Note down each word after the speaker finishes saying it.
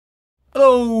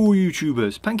Hello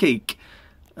YouTubers, pancake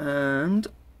and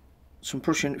some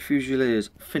Prussian Fusiliers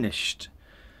finished.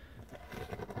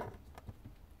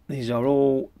 These are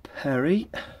all Perry.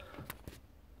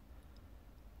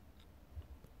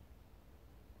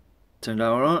 Turned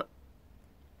out alright.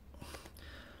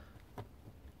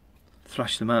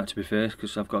 Thrashed them out to be fair,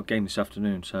 because I've got a game this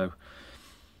afternoon, so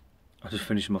I just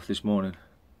finished them off this morning.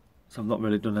 So I've not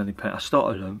really done any paint. I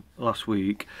started them last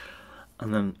week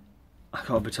and then I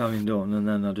got a battalion done and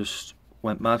then I just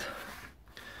went mad.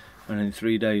 And in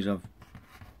 3 days I've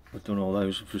done all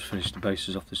those. I've just finished the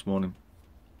bases off this morning.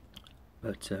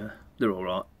 But they're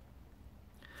alright.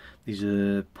 These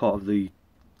are part of the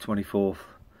 24th,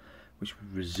 which we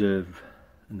reserve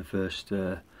in the first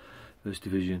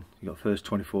division. You got first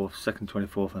 24th, second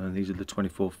 24th, and then these are the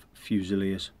 24th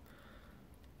Fusiliers.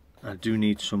 I do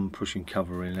need some Prussian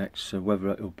cavalry next, so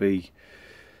whether it'll be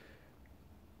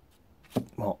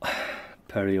what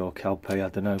Perry or Calpe, I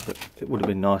don't know, but it would have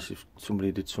been nice if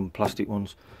somebody did some plastic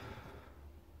ones.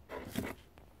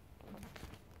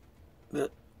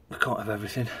 But I can't have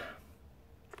everything.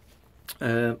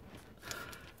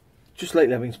 Just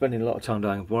lately I've been spending a lot of time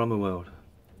down in Warhammer World,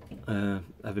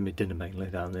 having my dinner mainly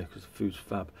down there because the food's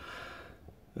fab.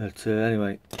 But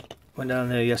anyway, went down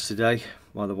there yesterday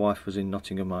while the wife was in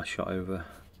Nottingham. I shot over.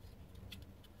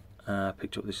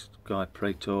 Picked up this guy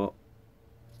Praetor.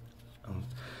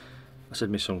 I said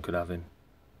my son could have him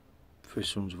for his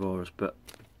Sons of Horus, but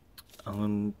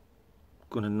I'm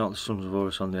going to knock the Sons of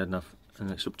Horus on the head,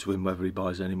 and it's up to him whether he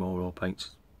buys any more or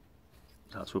paints.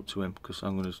 That's up to him, because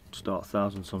I'm going to start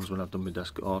 1,000 Sons when I've done my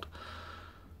desk guard.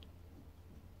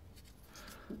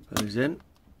 But he's in.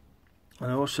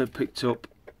 And I also picked up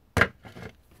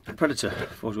Predator,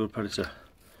 Forge World Predator.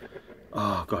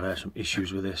 Oh god, I have some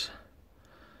issues with this.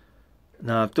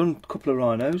 Now I've done a couple of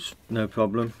rhinos, no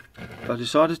problem. But I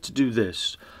decided to do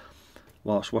this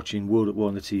whilst watching World at War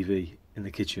on the TV in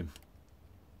the kitchen.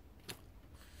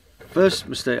 First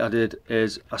mistake I did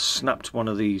is I snapped one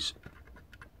of these.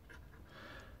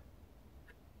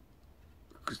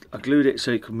 I glued it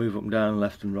so it could move up and down,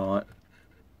 left and right.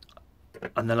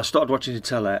 And then I started watching the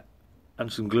telly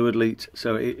and some glue had leaked,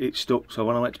 so it stuck. So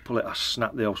when I went to pull it, I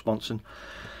snapped the old sponson.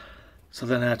 So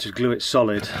then I had to glue it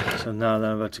solid. So now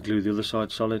I've had to glue the other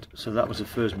side solid. So that was the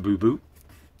first boo-boo.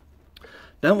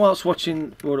 Then whilst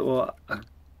watching World at War, I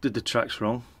did the tracks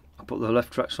wrong. I put the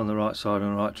left tracks on the right side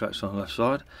and the right tracks on the left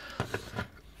side.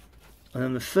 And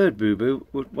then the third boo-boo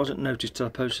wasn't noticed till I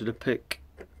posted a pic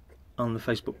on the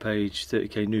Facebook page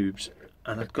 30k Noobs,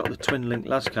 and I'd got the twin link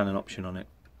las cannon option on it.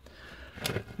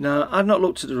 Now I've not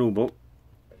looked at the rule book,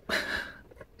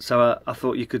 so I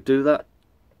thought you could do that,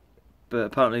 but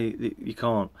apparently you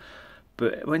can't.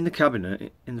 But in the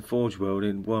cabinet in the Forge World,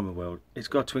 in Warhammer World, it's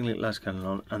got a twin link las cannon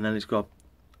on, and then it's got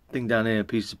a thing down here, a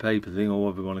piece of paper thing, or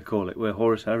whatever you want to call it, where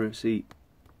Horus Heresy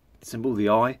symbol, the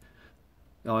eye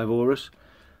of Horus.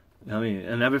 You know what I mean?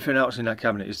 And everything else in that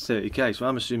cabinet is 30k, so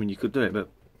I'm assuming you could do it, but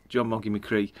John Moggy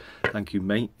McCree, thank you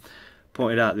mate,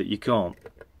 pointed out that you can't.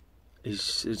 It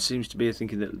seems to be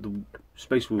thinking that the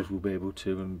Space Wolves will be able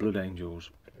to, and Blood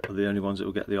Angels are the only ones that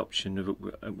will get the option of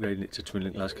upgrading it to twin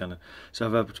link las cannon. So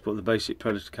I've had to put the basic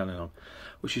Predator cannon on,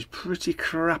 which is pretty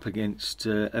crap against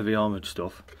heavy armoured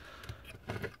stuff.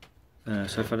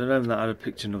 So if I'd have known that, I'd have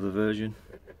picked another version.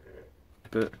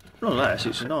 But nonetheless,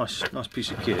 it's a nice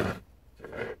piece of kit.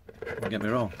 Don't get me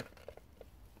wrong.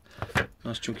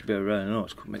 Nice chunky bit of red. I know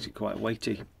it makes it quite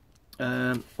weighty.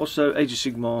 Also, Age of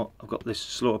Sigmar, I've got this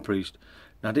Slaughter Priest.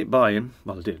 Now I didn't buy him,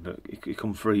 well I did, but he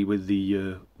come free with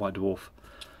the White Dwarf.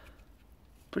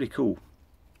 Pretty cool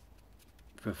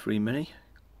for a free mini.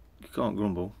 You can't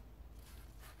grumble.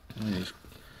 I mean,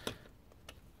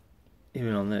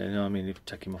 even on there, you know what I mean, if you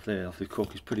take him off there, off the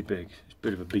cook, he's pretty big. He's a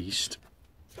bit of a beast.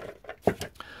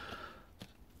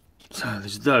 So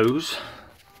there's those.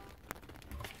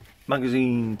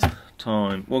 Magazine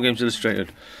time. War Games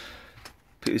Illustrated.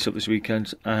 Pick this up this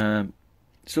weekend.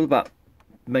 Still about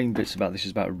main bits about this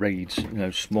is about raids, you know,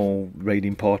 small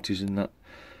raiding parties and that.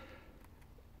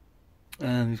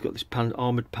 And he's got this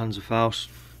armoured Panzerfaust.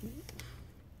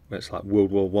 It's like World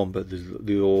War One, but there's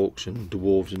the orcs and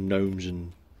dwarves and gnomes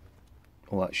and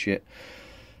all that shit.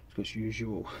 It's got its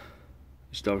usual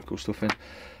historical stuff in.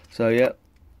 So yeah,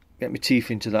 get my teeth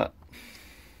into that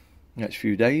next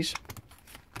few days.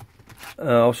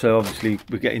 Also, obviously,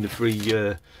 we're getting the free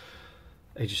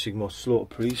Age of Sigmar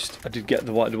Slaughter Priest. I did get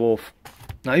the White Dwarf.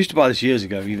 Now, I used to buy this years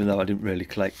ago, even though I didn't really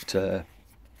collect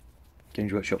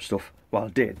Games Workshop stuff. Well, I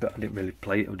did, but I didn't really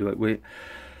play it or do it with it.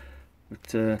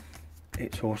 But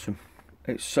it's awesome.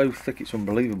 It's so thick, it's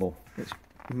unbelievable. It's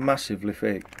massively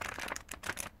thick.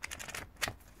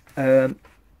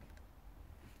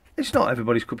 It's not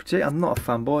everybody's cup of tea. I'm not a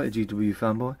fanboy, a GW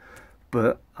fanboy,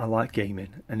 but I like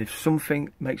gaming. And if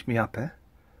something makes me happy,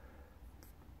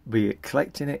 be it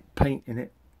collecting it, painting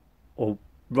it, or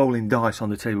rolling dice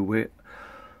on the table with it,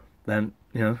 then,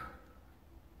 you know,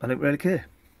 I don't really care.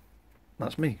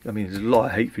 That's me. I mean, there's a lot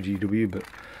of hate for GW, but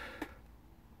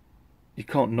you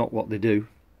can't knock what they do.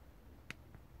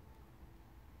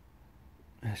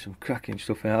 There's some cracking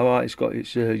stuff here. Alright, it's got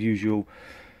its usual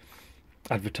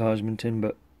advertisement in,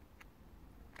 but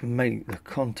mate, the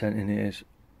content in it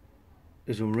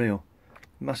is unreal.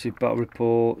 Massive battle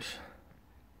reports.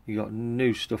 You got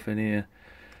new stuff in here.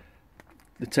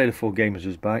 The Taylor 4 Gamers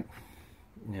is back.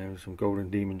 You know, some Golden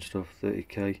Demon stuff,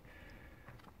 30k.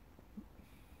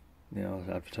 You know,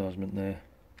 advertisement there.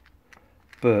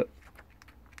 But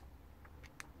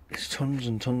it's tons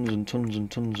and tons and tons and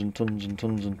tons and tons and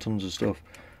tons and tons of stuff.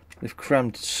 They've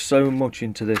crammed so much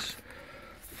into this.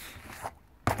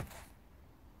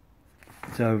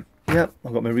 So yeah,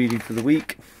 I've got my reading for the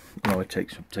week. No, I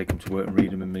take them to work and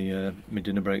read them in my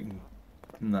dinner break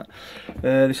and that.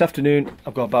 This afternoon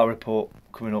I've got a battle report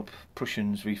coming up,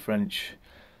 Prussians v French,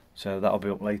 so that'll be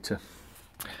up later.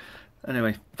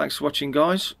 Anyway, thanks for watching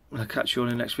guys, I'll catch you all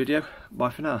in the next video. Bye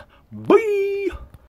for now. Bye!